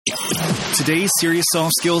Today's Serious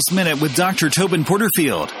Soft Skills Minute with Dr. Tobin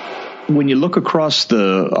Porterfield. When you look across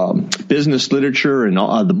the business literature and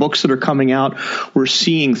the books that are coming out, we're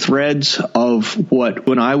seeing threads of what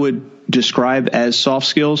when I would describe as soft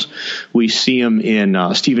skills. We see them in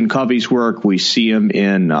Stephen Covey's work. We see them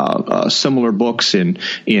in similar books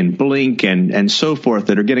in Blink and so forth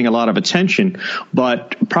that are getting a lot of attention.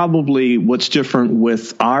 But probably what's different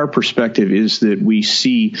with our perspective is that we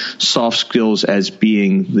see soft skills as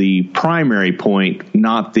being the primary point,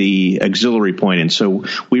 not the auxiliary point. And so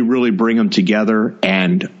we really bring them together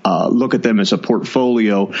and look at them as a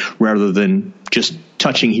portfolio rather than just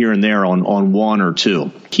touching here and there on one or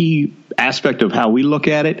two. Key aspect of how we look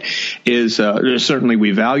at it is certainly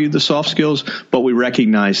we value the soft skills, but we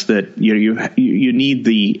recognize that you need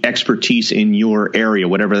the expertise in your area,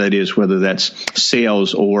 whatever that is, whether that's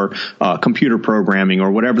sales or computer programming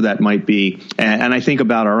or whatever that might be. And I think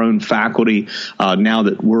about our own faculty now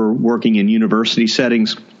that we're working in university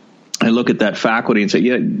settings. I look at that faculty and say,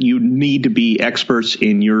 yeah, you need to be experts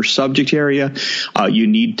in your subject area. You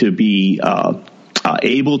need to be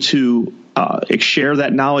able to share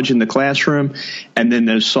that knowledge in the classroom, and then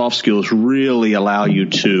those soft skills really allow you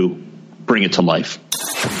to bring it to life.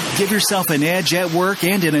 Give yourself an edge at work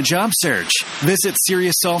and in a job search. Visit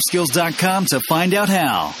SeriousSoftSkills.com to find out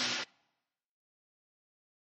how.